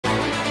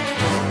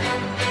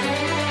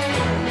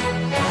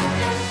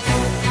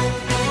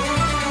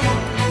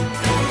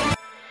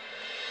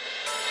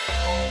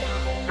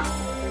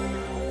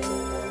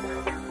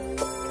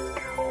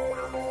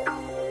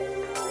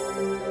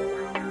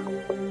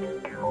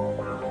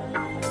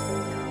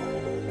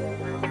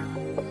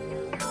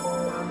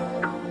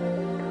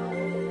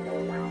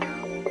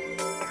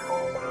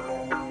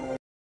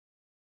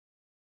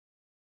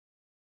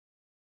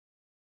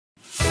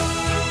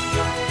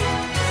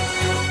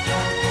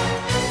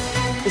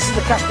This is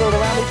the cash builder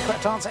round. Each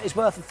correct answer is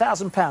worth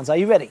 £1,000. Are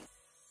you ready?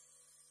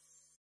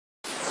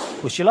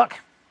 Wish you luck.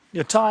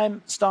 Your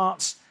time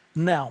starts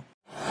now.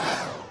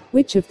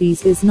 Which of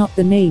these is not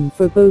the name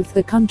for both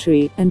the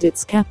country and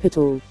its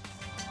capital?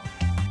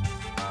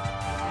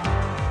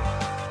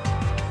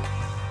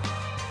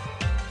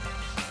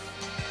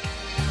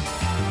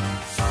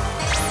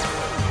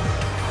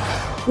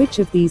 Which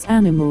of these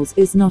animals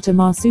is not a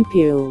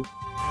marsupial?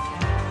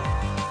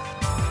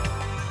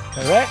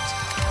 Correct.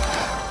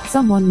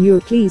 Someone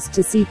you're pleased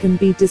to see can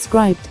be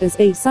described as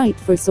a sight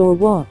for sore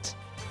what?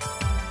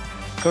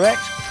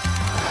 Correct.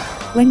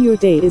 When your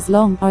day is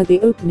long are the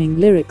opening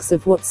lyrics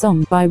of what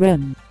song by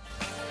Rem?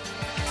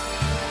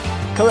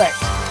 Correct.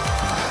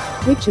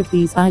 Which of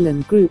these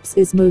island groups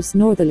is most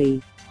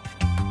northerly?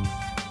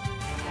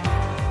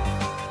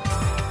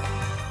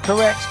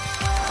 Correct.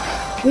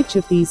 Which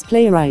of these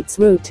playwrights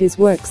wrote his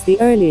works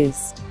the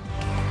earliest?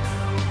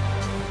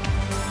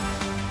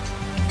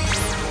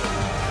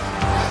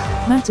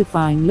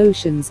 Mattifying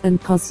lotions and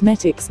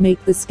cosmetics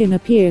make the skin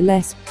appear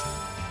less.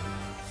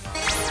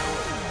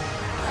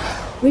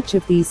 Which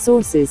of these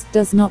sources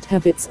does not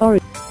have its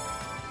origin?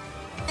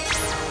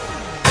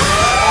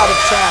 Out of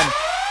time.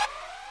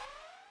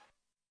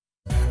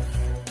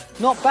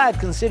 Not bad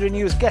considering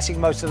you was guessing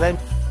most of them.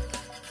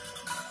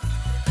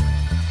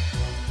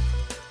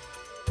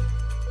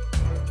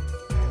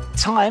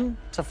 Time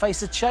to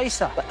face a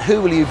chaser. But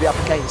who will you be up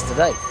against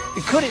today?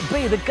 Could it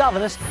be the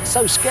governess,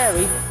 so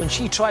scary when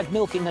she tried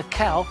milking a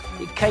cow,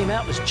 it came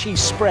out as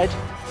cheese spread?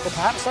 Or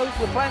perhaps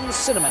we're playing the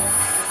cinnamon.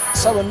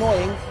 So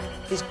annoying,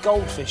 his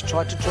goldfish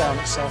tried to drown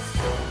itself.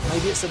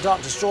 Maybe it's the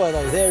Dark Destroyer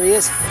though, there he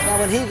is. Now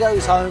when he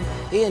goes home,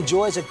 he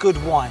enjoys a good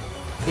wine.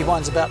 He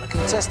whines about the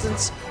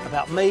contestants,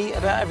 about me,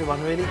 about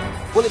everyone really.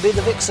 Will it be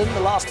the vixen,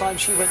 the last time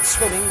she went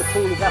swimming, the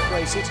pool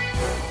evaporated?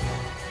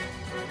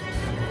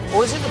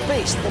 Or is it the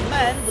beast, the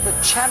man with the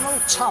Channel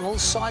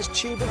Tunnel-sized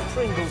tube of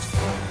Pringles?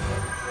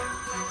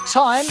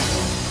 Time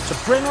to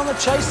bring on the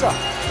chaser.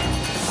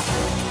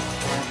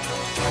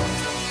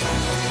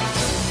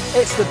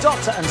 It's the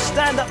doctor and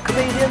stand-up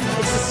comedian,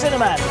 it's the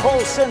Cineman,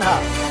 Paul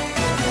Sinha.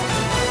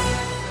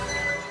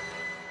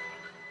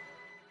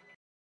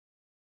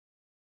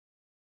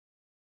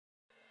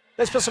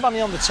 Let's put some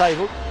money on the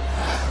table.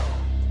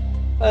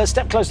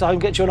 Step close to home,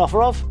 get you an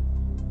offer of.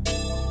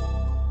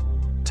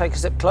 Take a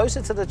step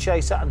closer to the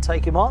chaser and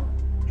take him on.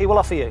 He will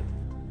offer you.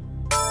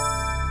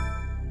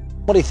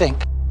 What do you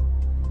think?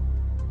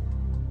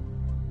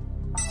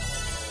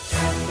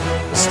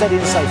 Steady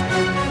and safe.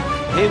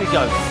 Here we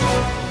go.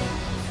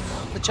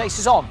 The chase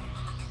is on.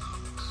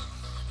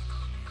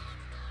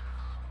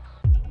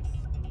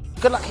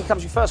 Good luck, here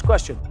comes your first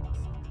question.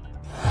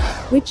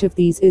 Which of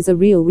these is a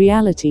real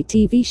reality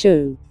TV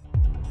show?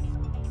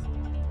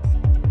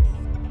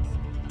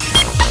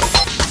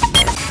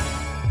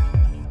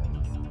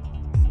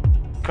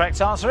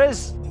 Correct answer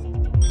is...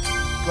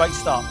 Great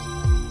start.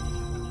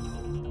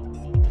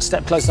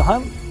 Step close to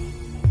home.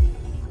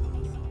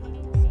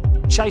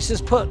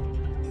 Chaser's put.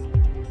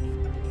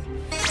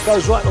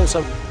 Goes right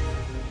also.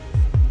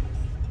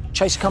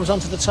 Chaser comes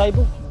onto the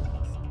table.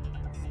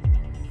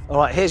 All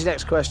right, here's your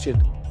next question.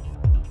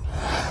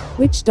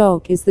 Which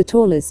dog is the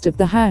tallest of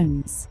the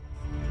hounds?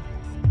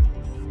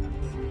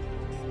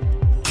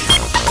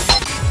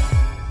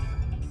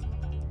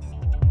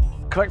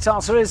 Correct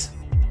answer is...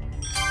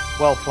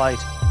 Well played.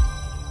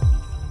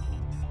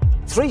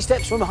 3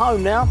 steps from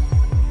home now.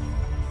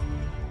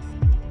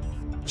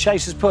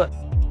 Chaser's put.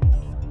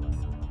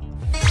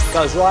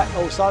 Goes right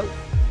also.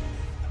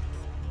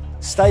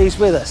 Stays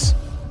with us.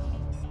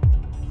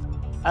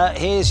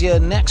 Here's your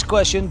next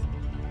question.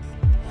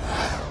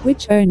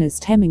 Which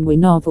Ernest Hemingway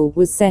novel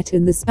was set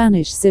in the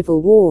Spanish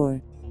Civil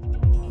War?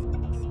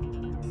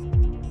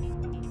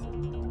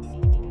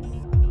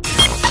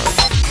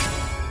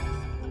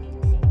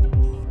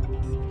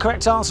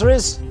 Correct answer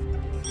is...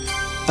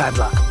 Bad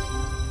luck.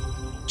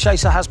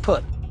 Chaser has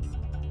put.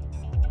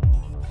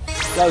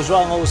 Goes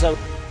wrong also.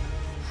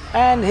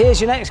 And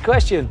here's your next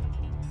question.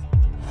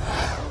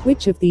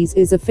 Which of these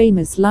is a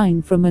famous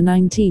line from a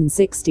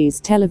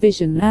 1960s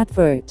television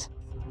advert?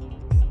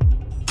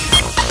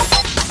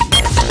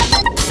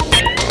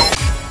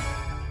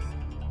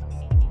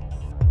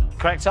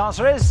 Correct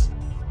answer is...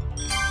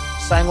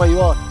 Staying where you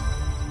are.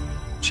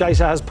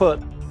 Chaser has put.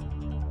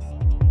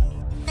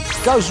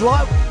 Goes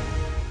right.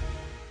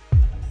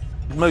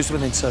 Moves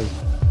within 2.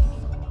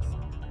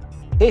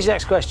 Here's your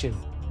next question.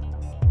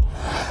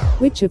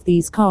 Which of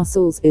these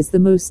castles is the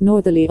most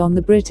northerly on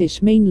the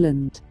British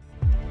mainland?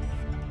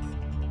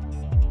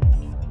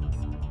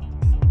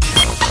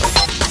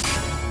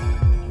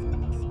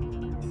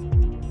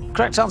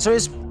 Correct answer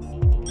is...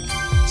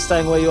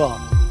 Staying where you are.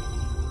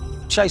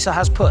 Chaser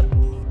has put.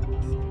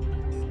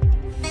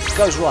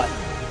 Goes right.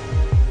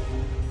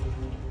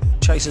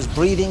 Chaser's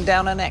breathing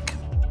down her neck.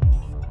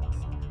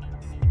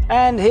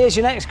 And here's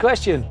your next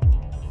question.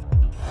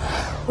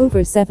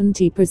 Over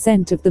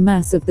 70% of the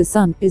mass of the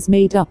Sun is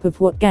made up of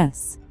what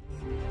gas?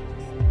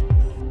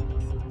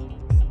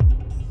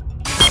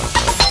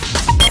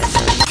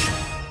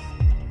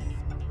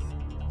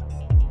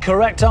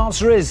 Correct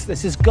answer is,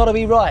 this has got to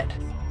be right.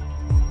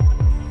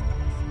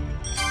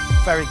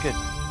 Very good.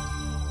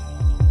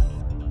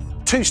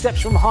 2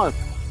 steps from home.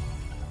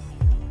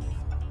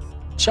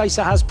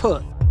 Chaser has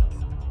put.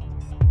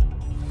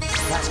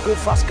 That's good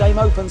for us. Game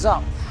opens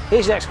up.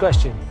 Here's your next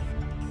question.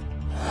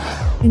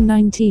 In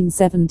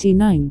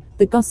 1979,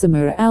 the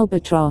Gossamer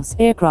Albatross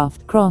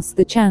aircraft crossed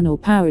the Channel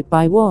powered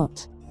by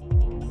what?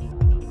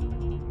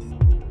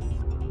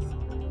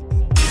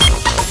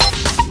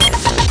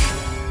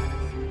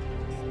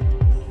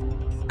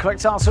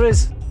 Correct answer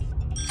is...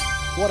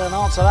 What an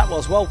answer that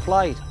was. Well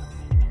played.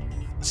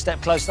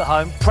 Step close to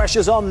home.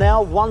 Pressure's on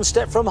now. 1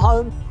 step from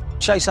home.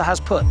 Chaser has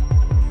put.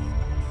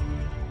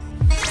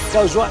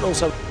 Goes right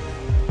also.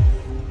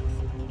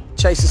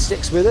 Chaser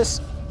sticks with us.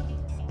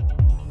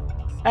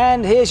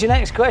 And here's your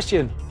next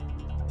question.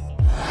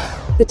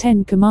 The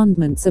 10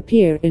 Commandments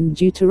appear in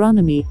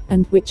Deuteronomy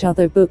and which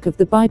other book of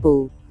the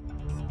Bible?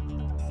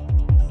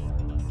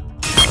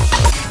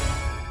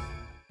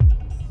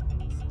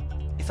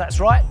 If that's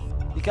right,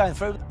 you're going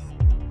through.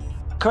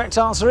 Correct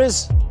answer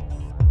is...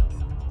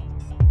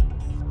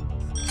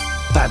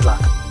 Bad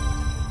luck.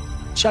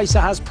 Chaser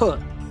has put.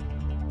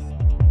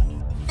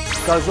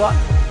 Goes right.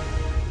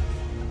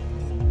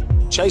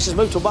 Chaser's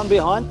moved to 1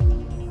 behind.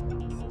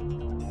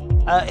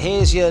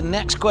 Here's your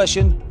next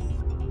question.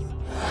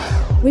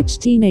 Which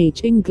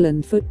teenage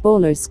England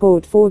footballer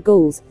scored 4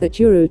 goals at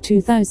Euro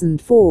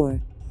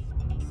 2004?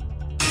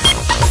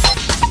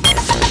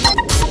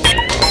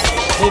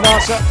 Team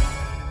answer.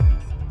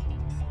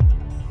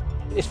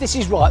 If this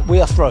is right,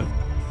 we are through.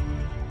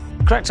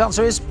 Correct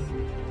answer is...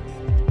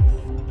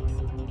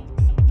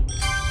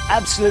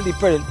 Absolutely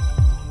brilliant.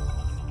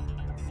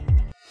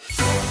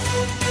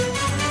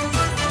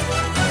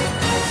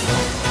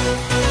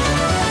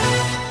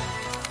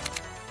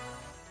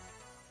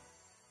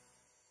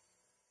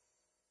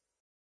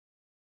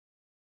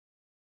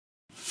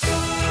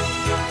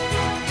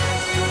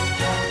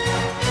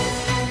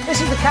 This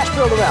is the cash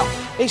builder round.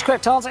 Each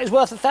correct answer is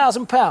worth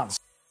 £1,000.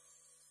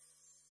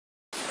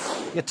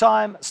 Your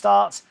time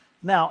starts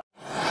now.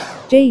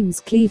 James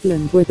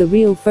Cleveland were the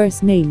real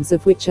first names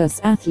of which US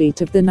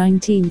athlete of the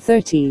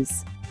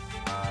 1930s?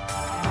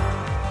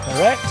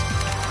 Correct.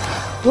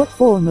 What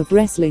form of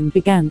wrestling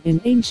began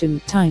in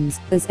ancient times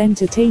as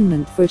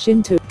entertainment for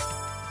Shinto?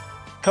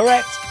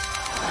 Correct.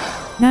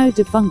 Now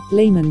defunct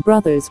Lehman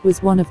Brothers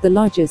was one of the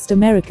largest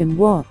American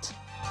what?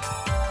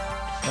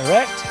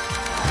 Correct.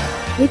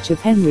 Which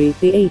of Henry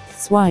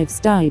VIII's wives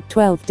died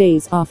 12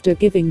 days after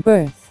giving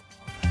birth?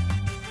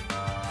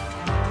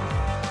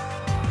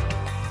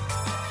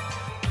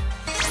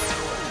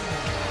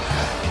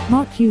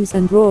 Mark Hughes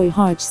and Roy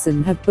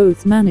Hodgson have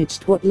both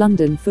managed what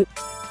London foot?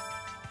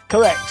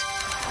 Correct.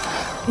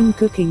 In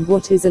cooking,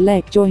 what is a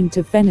leg joint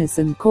of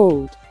venison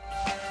called?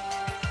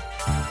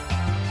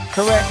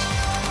 Correct.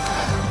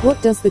 What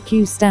does the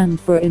Q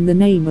stand for in the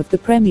name of the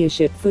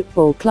Premiership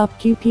Football Club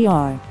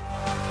QPR?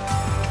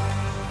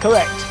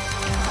 Correct.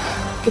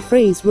 The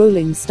phrase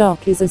rolling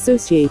stock is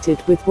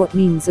associated with what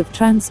means of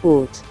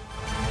transport?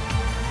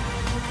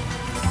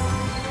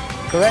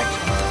 Correct.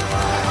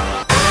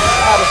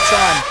 Out of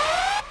time.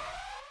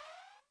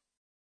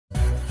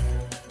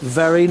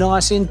 Very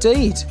nice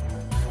indeed.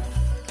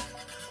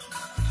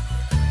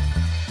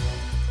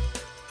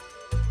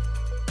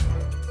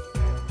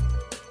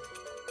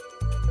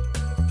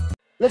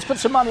 Let's put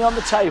some money on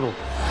the table.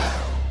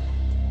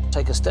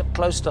 Take a step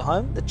close to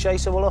home. The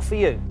Chaser will offer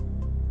you.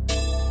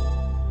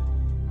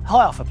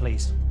 High offer,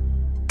 please.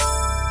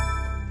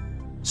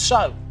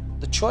 So,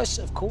 the choice,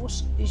 of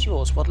course, is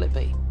yours. What'll it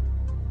be?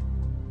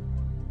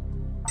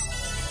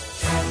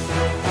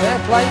 Fair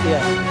play,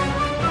 yeah.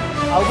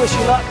 I wish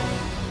you luck.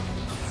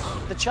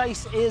 The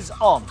chase is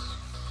on.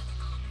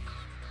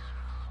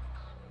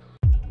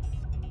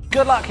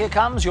 Good luck, here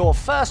comes your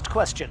first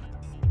question.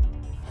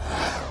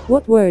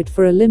 What word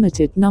for a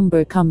limited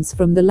number comes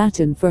from the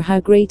Latin for how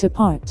great a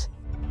part?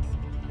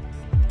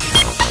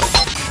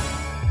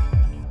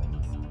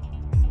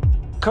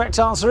 Correct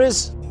answer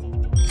is...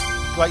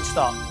 Great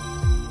start.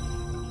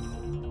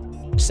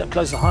 Step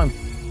closer to home.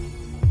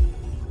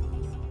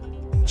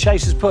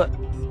 Chase has put.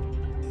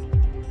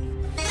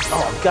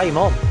 Oh, game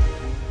on.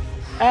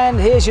 And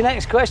here's your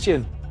next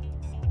question.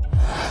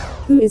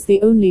 Who is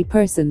the only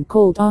person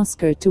called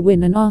Oscar to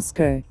win an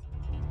Oscar?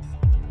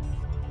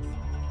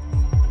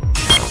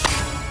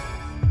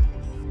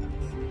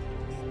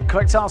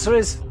 Correct answer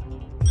is...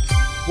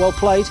 Well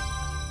played.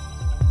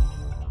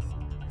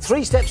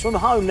 3 steps from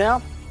home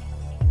now.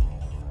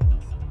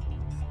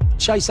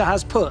 Chaser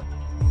has put.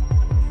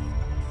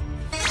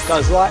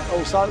 Goes right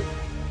also.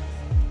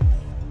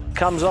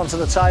 Comes onto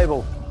the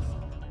table.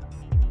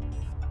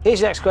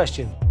 Here's your next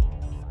question.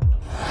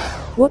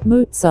 What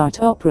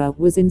Mozart opera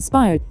was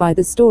inspired by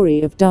the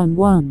story of Don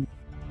Juan?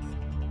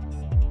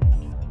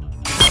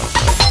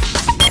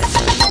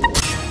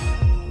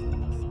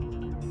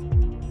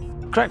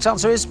 Correct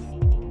answer is...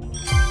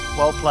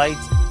 Well played.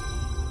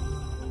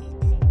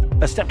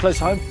 A step close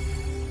home.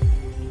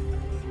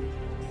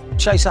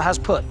 Chaser has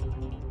put.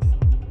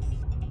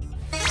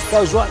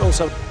 Goes right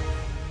also.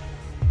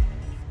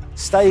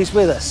 stays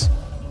with us.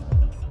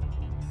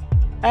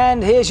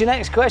 And here's your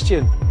next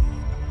question.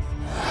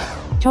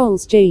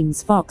 Charles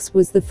James Fox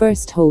was the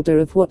first holder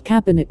of what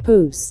cabinet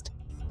post?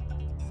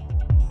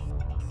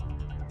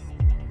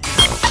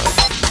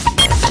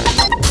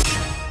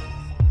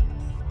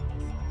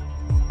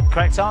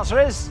 Correct answer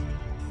is...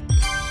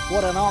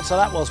 What an answer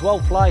that was, well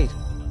played.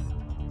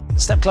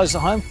 Step closer to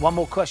home, one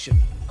more question,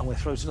 and we're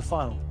through to the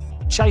final.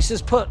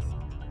 Chasers put.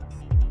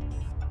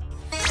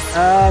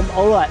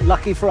 All right,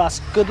 lucky for us.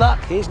 Good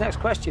luck, here's next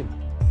question.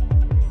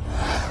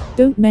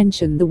 Don't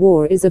mention the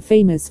war is a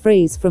famous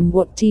phrase from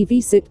what TV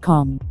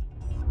sitcom?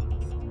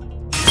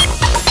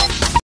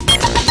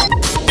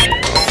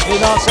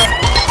 Good answer.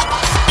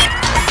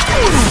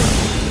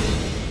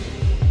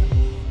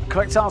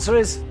 Correct answer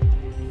is...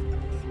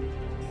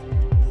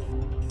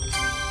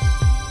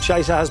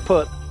 Chaser has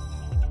put.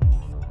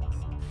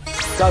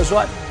 Goes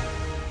right.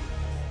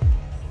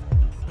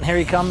 And here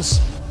he comes.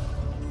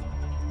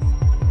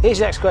 Here's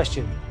your next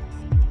question.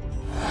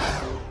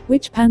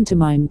 Which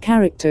pantomime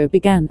character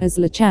began as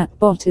Le Chat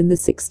Bot in the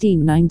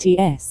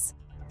 1690s?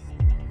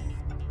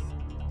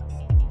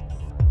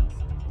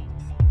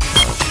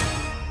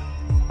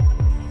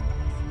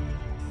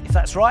 If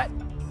that's right,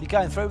 you're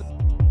going through.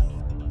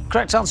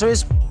 Correct answer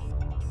is...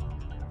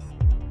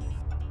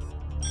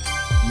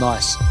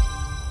 Nice.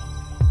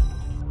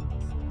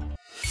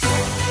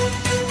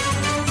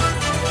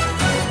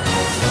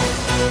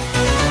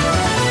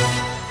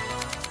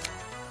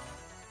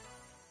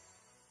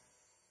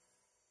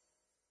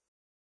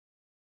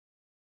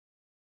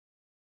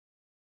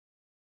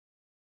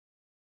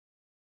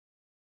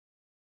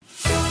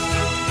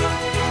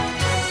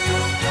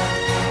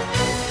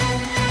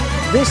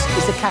 This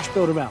is the cash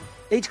builder round.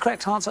 Each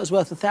correct answer is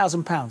worth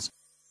 £1,000.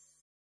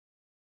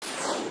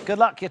 Good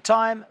luck, your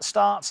time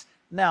starts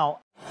now.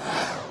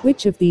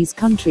 Which of these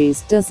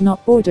countries does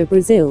not border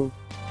Brazil?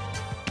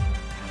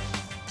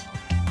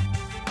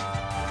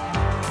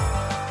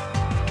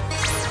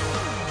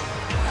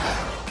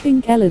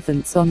 Pink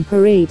Elephants on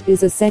Parade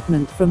is a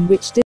segment from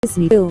which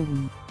Disney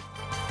film?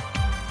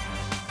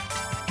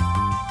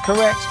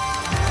 Correct.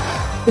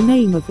 The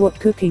name of what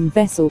cooking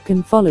vessel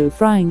can follow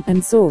frying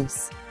and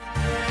sauce?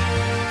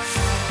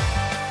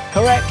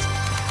 Correct.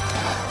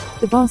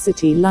 The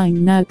Varsity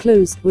line now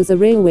closed was a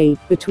railway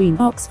between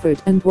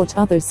Oxford and what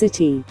other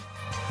city?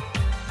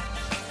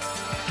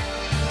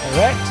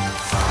 Correct.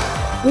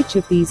 Which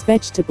of these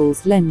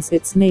vegetables lends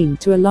its name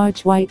to a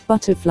large white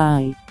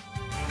butterfly?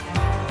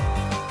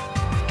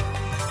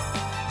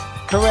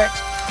 Correct.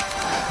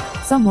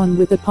 Someone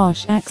with a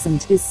posh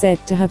accent is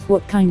said to have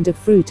what kind of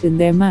fruit in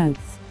their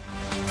mouth?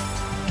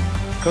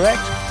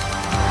 Correct.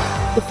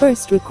 The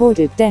first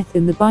recorded death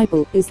in the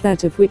Bible is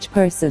that of which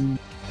person?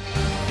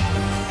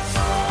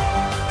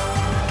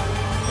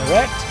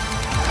 Correct.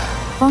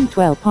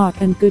 Fontwell Park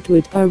and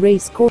Goodwood are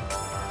race courses.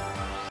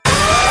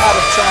 Out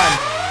of time.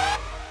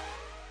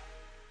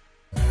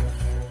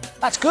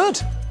 That's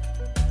good.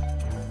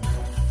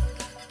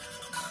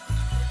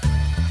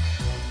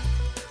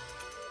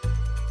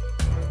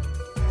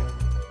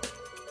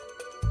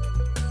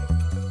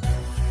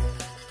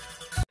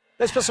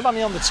 Let's put some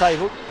money on the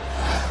table.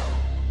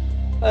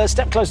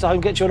 Step close to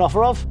home, get you an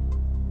offer of.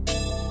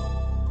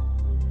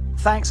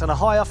 Thanks, and a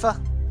high offer.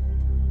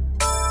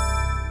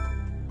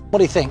 What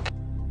do you think?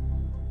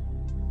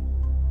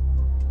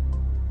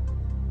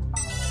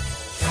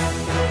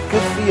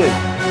 Good for you.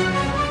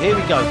 Here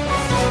we go.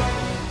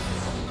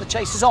 The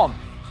chase is on.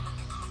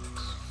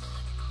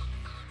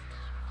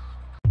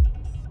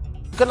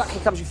 Good luck,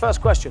 here comes your first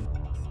question.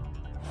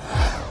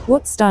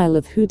 What style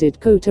of hooded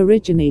coat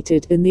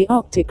originated in the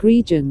Arctic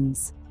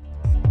regions?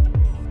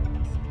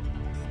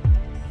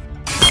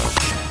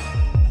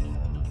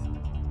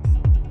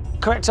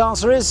 Correct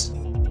answer is...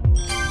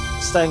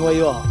 staying where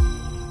you are.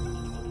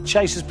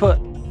 Chasers put.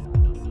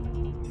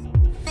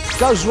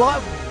 Goes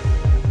right.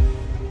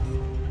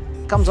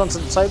 Comes onto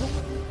the table.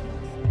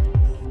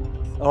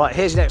 All right,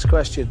 here's your next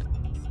question.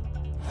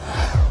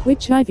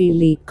 Which Ivy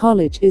League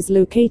college is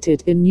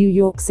located in New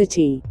York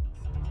City?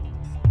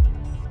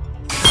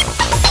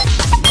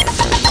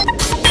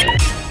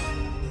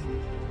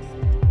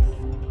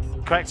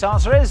 Correct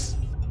answer is...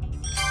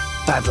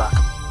 bad luck.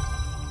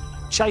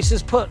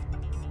 Chasers put.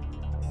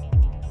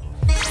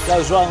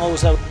 Goes wrong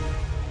also.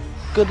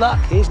 Good luck,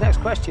 here's next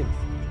question.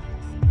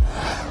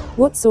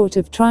 What sort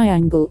of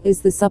triangle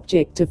is the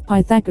subject of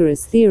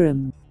Pythagoras'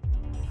 theorem?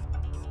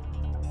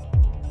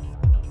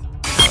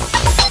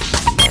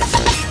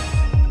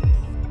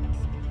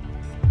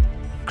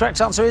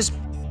 Correct answer is...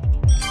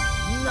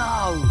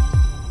 no.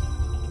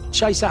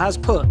 Chaser has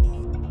put.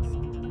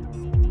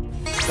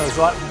 Goes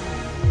right.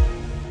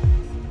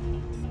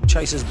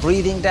 Chaser's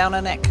breathing down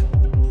her neck.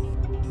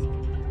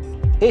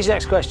 Here's your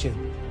next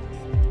question.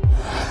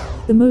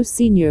 The most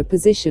senior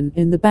position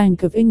in the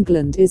Bank of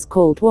England is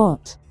called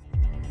what?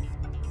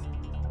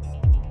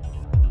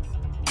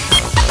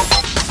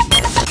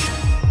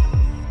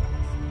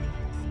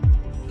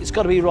 It's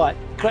got to be right.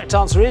 Correct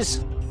answer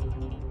is...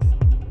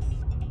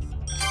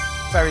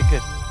 very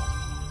good.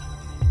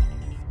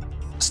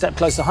 Step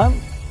close to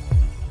home.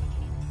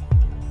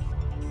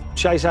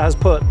 Chaser has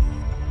put.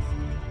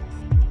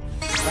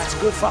 That's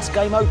good fuss.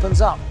 Game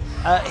opens up.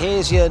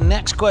 Here's your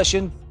next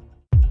question.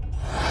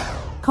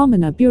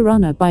 Commoner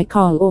Burana by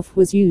Carl Orff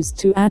was used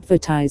to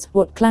advertise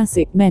what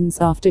classic men's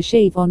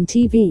aftershave on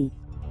TV.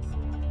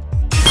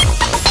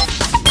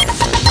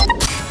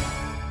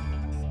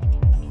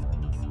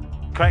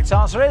 Correct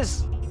answer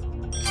is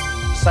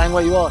staying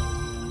where you are.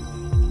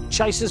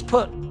 Chaser's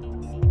put.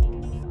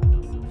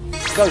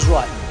 Goes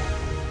right.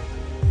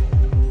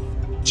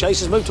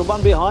 Chaser's moved to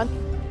one behind.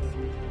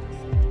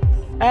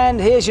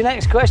 And here's your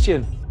next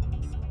question.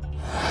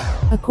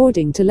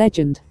 According to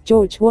legend,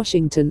 George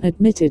Washington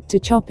admitted to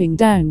chopping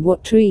down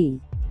what tree?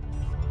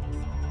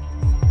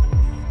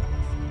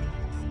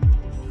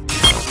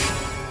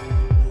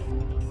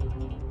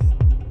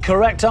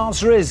 Correct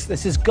answer is,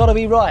 this has got to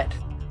be right.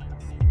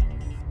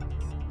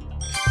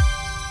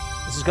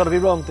 This has got to be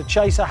wrong. The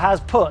Chaser has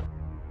put.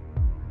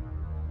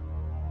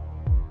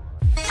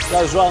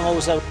 Goes wrong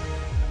also.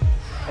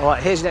 All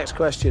right, here's your next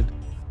question.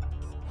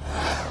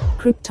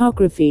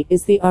 Cryptography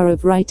is the art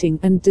of writing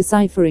and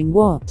deciphering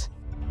what?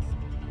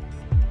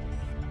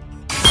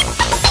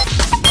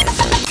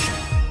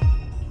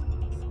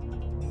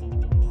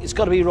 It's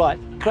got to be right.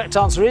 Correct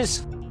answer is.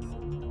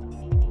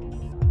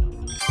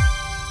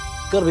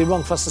 Got to be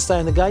wrong for us to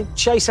stay in the game.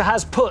 Chaser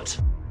has put.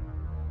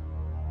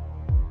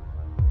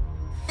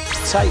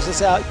 Takes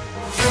us out.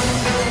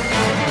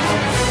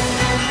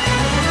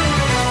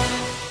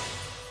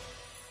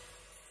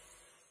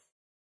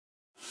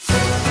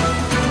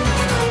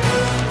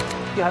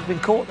 You have been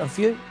caught, and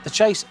for you, the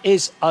chase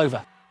is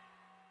over.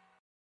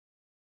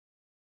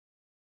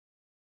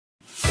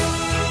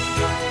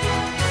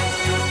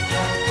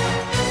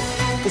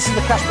 This is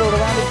the cash builder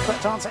round. The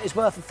correct answer is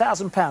worth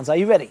 £1,000. Are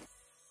you ready?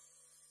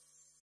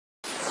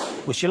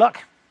 Wish you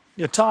luck.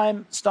 Your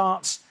time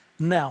starts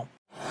now.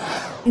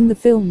 In the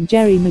film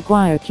Jerry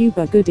Maguire,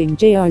 Cuba Gooding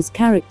Jr.'s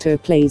character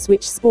plays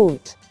which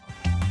sport?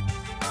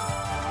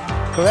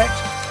 Correct.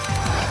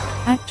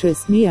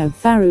 Actress Mia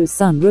Farrow's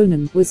son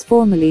Ronan was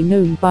formerly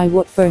known by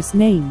what first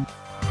name?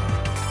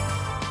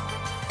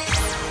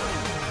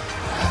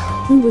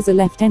 Who was a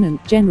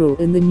lieutenant general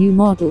in the New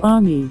Model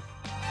Army?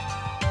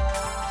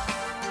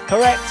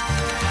 Correct.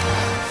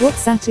 What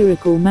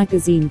satirical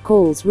magazine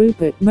calls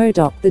Rupert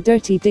Murdoch the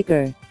Dirty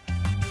Digger?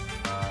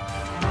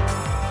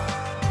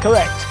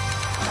 Correct.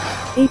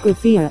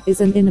 Agraphia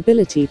is an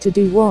inability to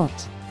do what?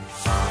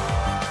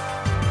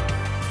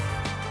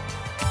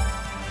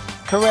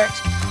 Correct.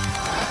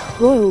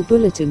 Royal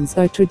bulletins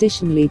are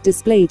traditionally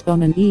displayed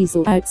on an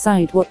easel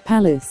outside what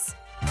palace?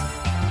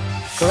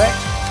 Correct.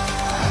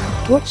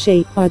 What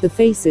shape are the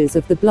faces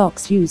of the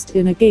blocks used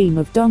in a game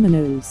of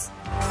dominoes?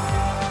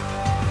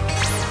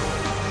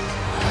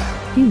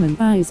 Human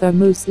eyes are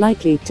most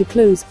likely to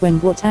close when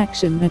what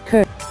action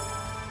occurs?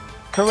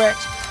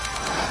 Correct.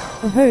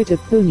 A herd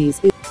of ponies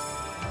is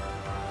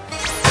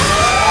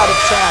Out of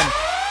time.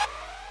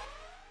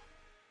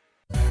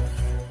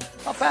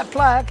 Not bad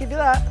play, I'll give you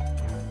that.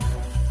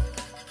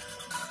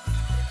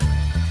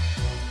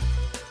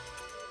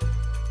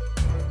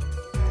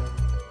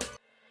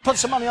 Put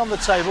some money on the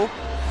table.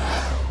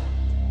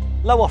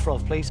 Low offer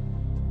of, please.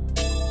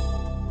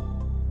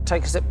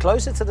 Take a step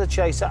closer to the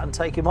chaser and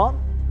take him on.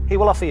 He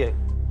will offer you.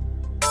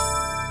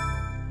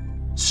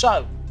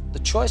 So, the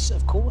choice,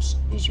 of course,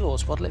 is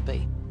yours. What'll it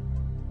be?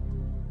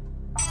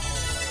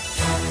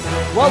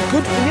 Well,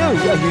 good for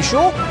you. Are you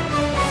sure?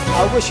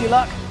 I wish you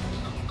luck.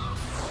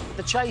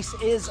 The chase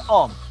is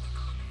on.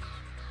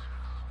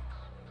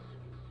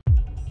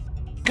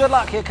 Good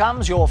luck. Here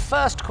comes your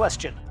first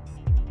question.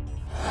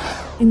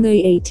 in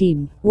the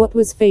A-Team. What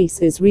was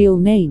Face's real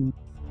name?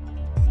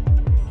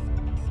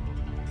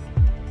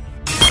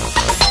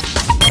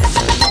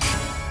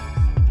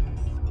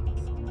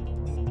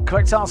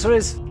 Correct answer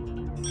is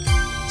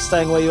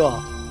staying where you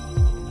are.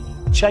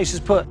 Chase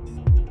is put.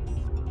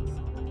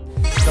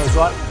 Goes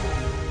right.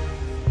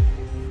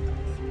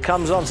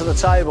 Comes onto the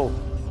table.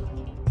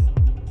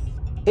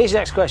 Here's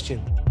your next question.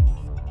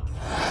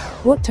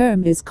 What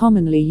term is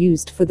commonly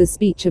used for the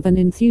speech of an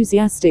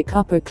enthusiastic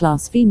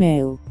upper-class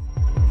female?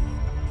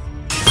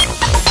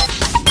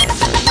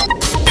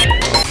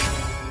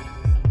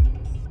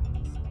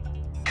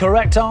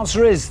 Correct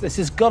answer is, this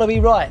has got to be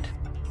right.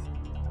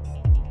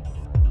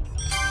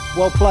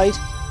 Well played.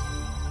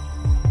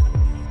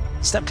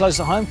 Step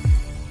closer home.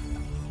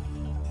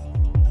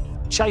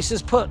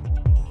 Chaser's put.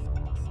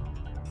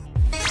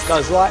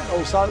 Goes right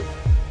also.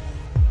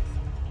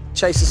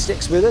 Chaser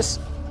sticks with us.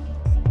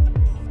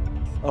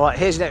 All right,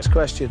 here's your next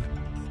question.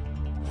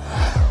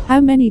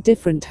 How many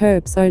different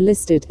herbs are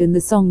listed in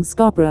the song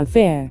Scarborough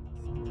Fair?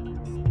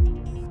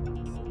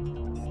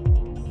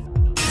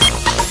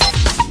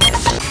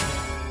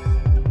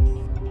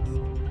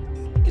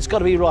 It's got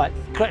to be right.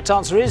 Correct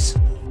answer is...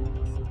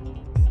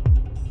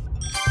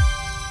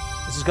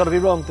 This has got to be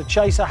wrong. The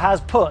Chaser has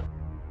put.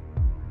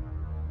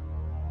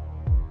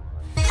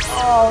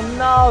 Oh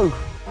no!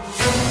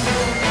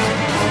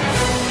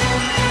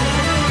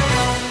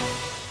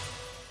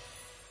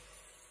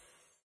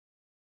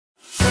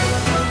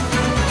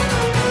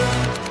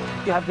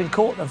 You have been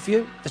caught, and for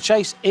you, the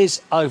chase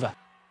is over.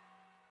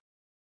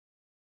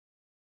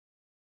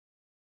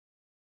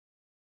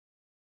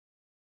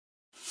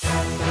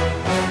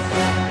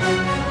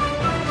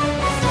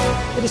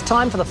 It is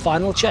time for the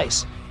final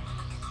chase.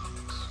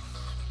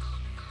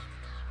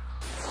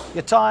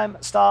 Your time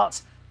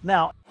starts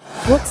now.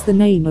 What's the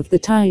name of the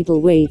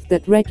tidal wave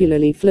that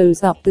regularly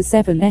flows up the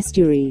Severn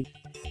estuary?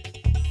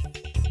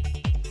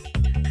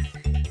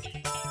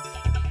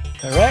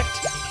 Correct.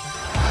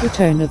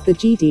 Return of the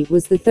Jedi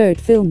was the third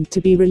film to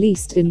be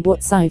released in what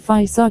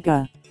sci-fi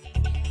saga?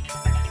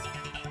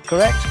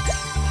 Correct.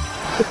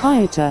 The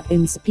Pieta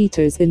in St.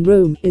 Peter's in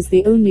Rome is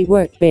the only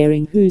work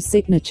bearing whose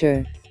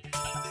signature?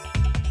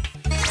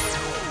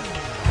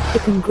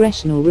 The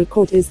Congressional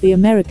Record is the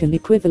American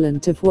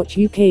equivalent of what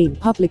UK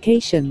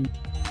publication?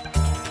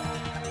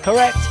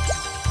 Correct.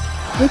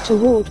 Which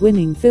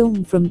award-winning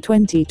film from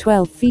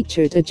 2012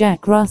 featured a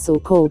Jack Russell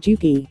called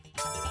Yugi?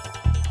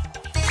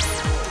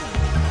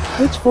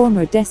 Which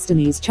former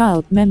Destiny's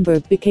Child member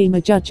became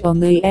a judge on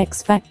the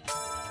X Factor?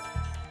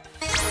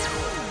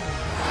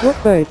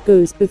 What bird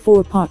goes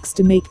before parks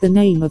to make the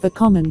name of a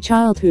common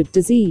childhood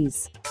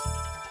disease?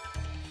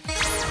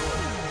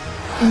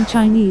 In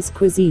Chinese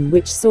cuisine,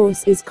 which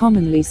sauce is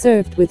commonly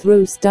served with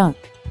roast duck?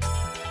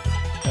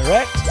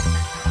 Correct.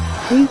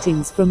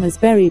 Greetings from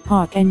Asbury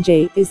Park,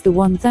 NJ is the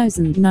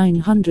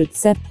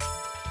 1907.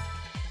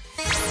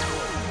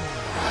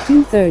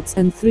 2/3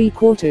 and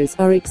 3/4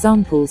 are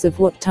examples of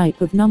what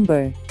type of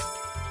number?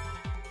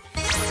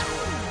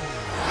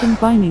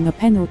 Combining a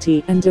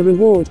penalty and a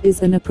reward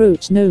is an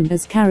approach known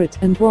as carrot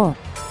and what?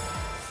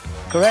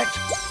 Correct.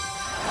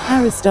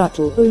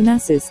 Aristotle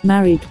Onassis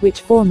married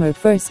which former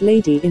First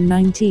Lady in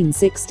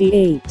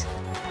 1968?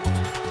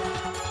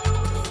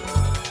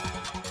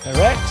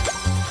 Correct.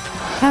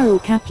 Carol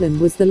Kaplan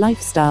was the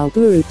lifestyle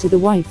guru to the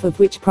wife of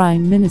which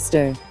Prime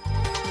Minister?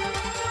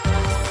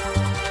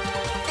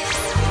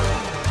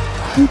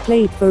 Who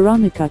played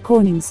Veronica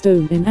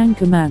Corningstone in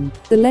Anchorman,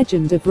 The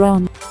Legend of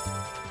Ron?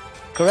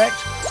 Correct.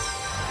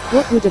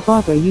 What would a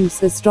barber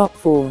use a strop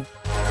for?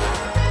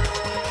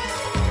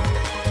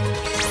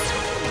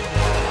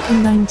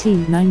 In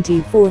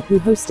 1994, who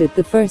hosted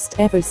the first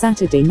ever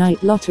Saturday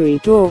night lottery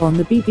draw on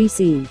the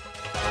BBC?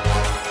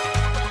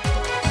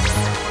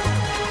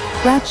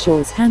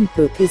 Bradshaw's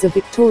Handbook is a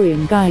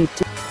Victorian guide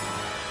to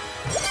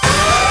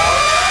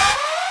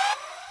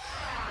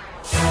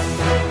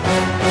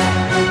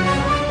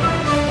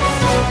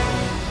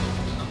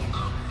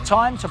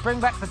Time to bring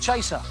back the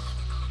chaser.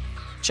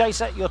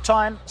 Chaser, your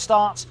time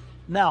starts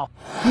now.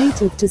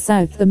 native to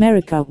South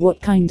America.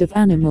 What kind of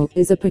animal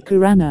is a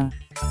picurana?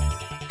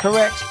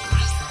 Correct.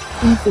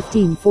 In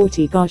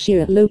 1540,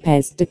 Garcia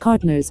Lopez de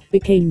Cardenas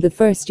became the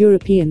first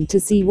European to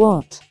see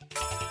what?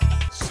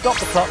 Stop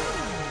the clock.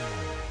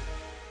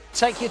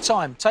 Take your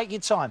time, take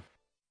your time.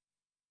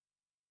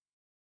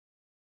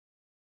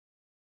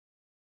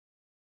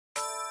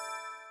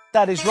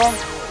 That is wrong.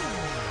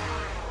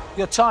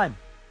 Your time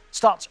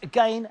starts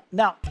again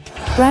now.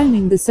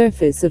 Browning the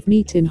surface of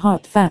meat in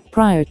hot fat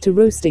prior to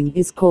roasting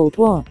is called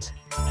what?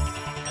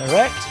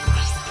 Correct.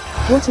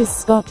 What is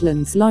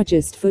Scotland's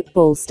largest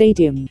football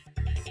stadium?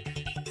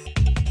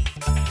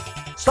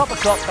 Stop the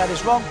clock, that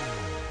is wrong.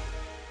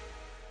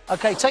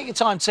 Okay, take your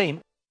time, team.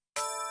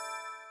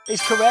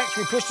 It's correct,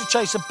 we push the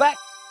chaser back.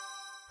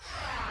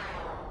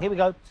 Here we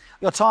go.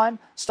 Your time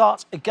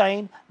starts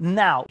again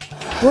now.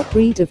 What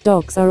breed of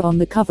dogs are on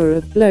the cover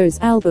of Blur's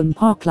album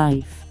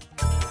Parklife?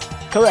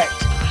 Correct.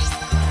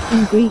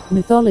 In Greek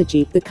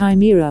mythology, the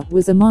chimera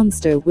was a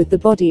monster with the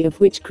body of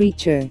which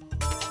creature?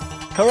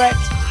 Correct.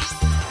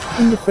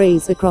 In the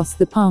phrase across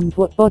the pond,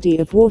 what body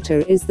of water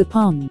is the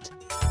pond?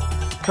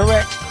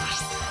 Correct.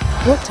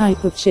 What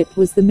type of ship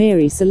was the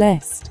Mary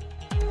Celeste?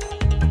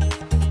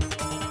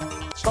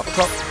 Stop the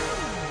clock.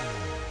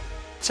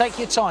 Take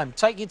your time,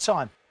 take your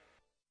time.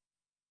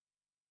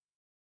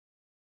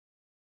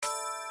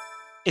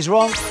 Is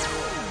wrong.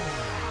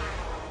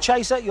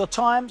 Chaser, your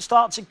time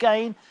starts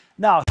again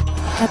now.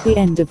 At the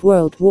end of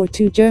World War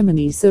II,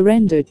 Germany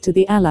surrendered to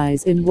the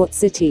Allies in what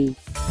city?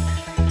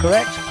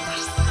 Correct.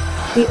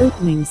 The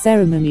opening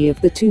ceremony of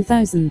the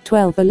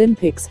 2012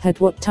 Olympics had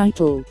what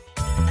title?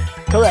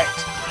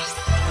 Correct.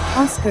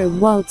 Oscar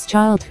Wilde's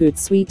childhood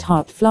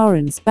sweetheart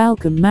Florence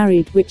Balcom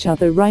married which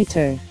other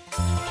writer?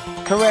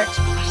 Correct.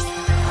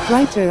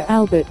 Writer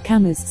Albert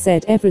Camus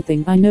said,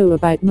 "Everything I know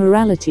about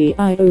morality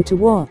I owe to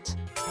what?"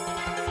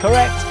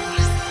 Correct.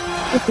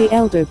 If the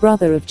elder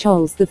brother of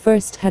Charles I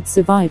had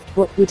survived,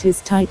 what would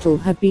his title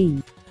have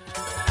been?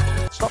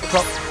 Stop the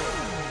clock.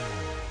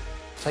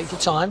 Take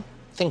your time.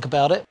 Think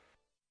about it.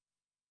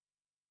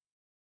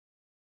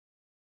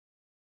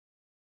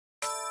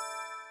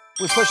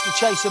 We push the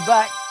chaser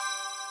back.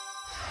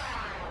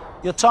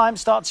 Your time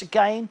starts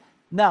again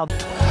now.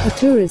 A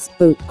tourist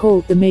boat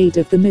called the Maid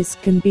of the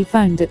Mist can be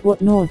found at what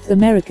North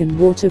American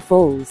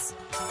waterfalls?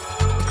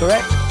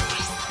 Correct.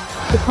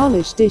 The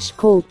polished dish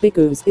called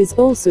bigos is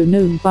also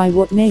known by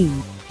what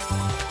name?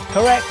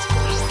 Correct.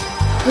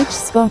 Which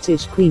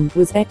Scottish queen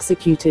was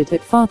executed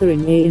at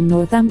Fotheringhay in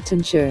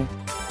Northamptonshire?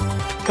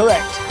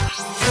 correct.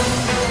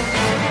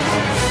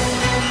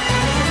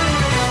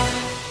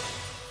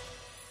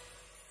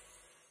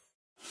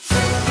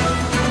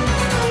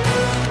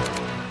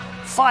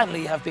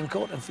 Finally, you have been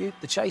caught, and for you,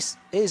 the chase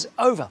is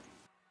over.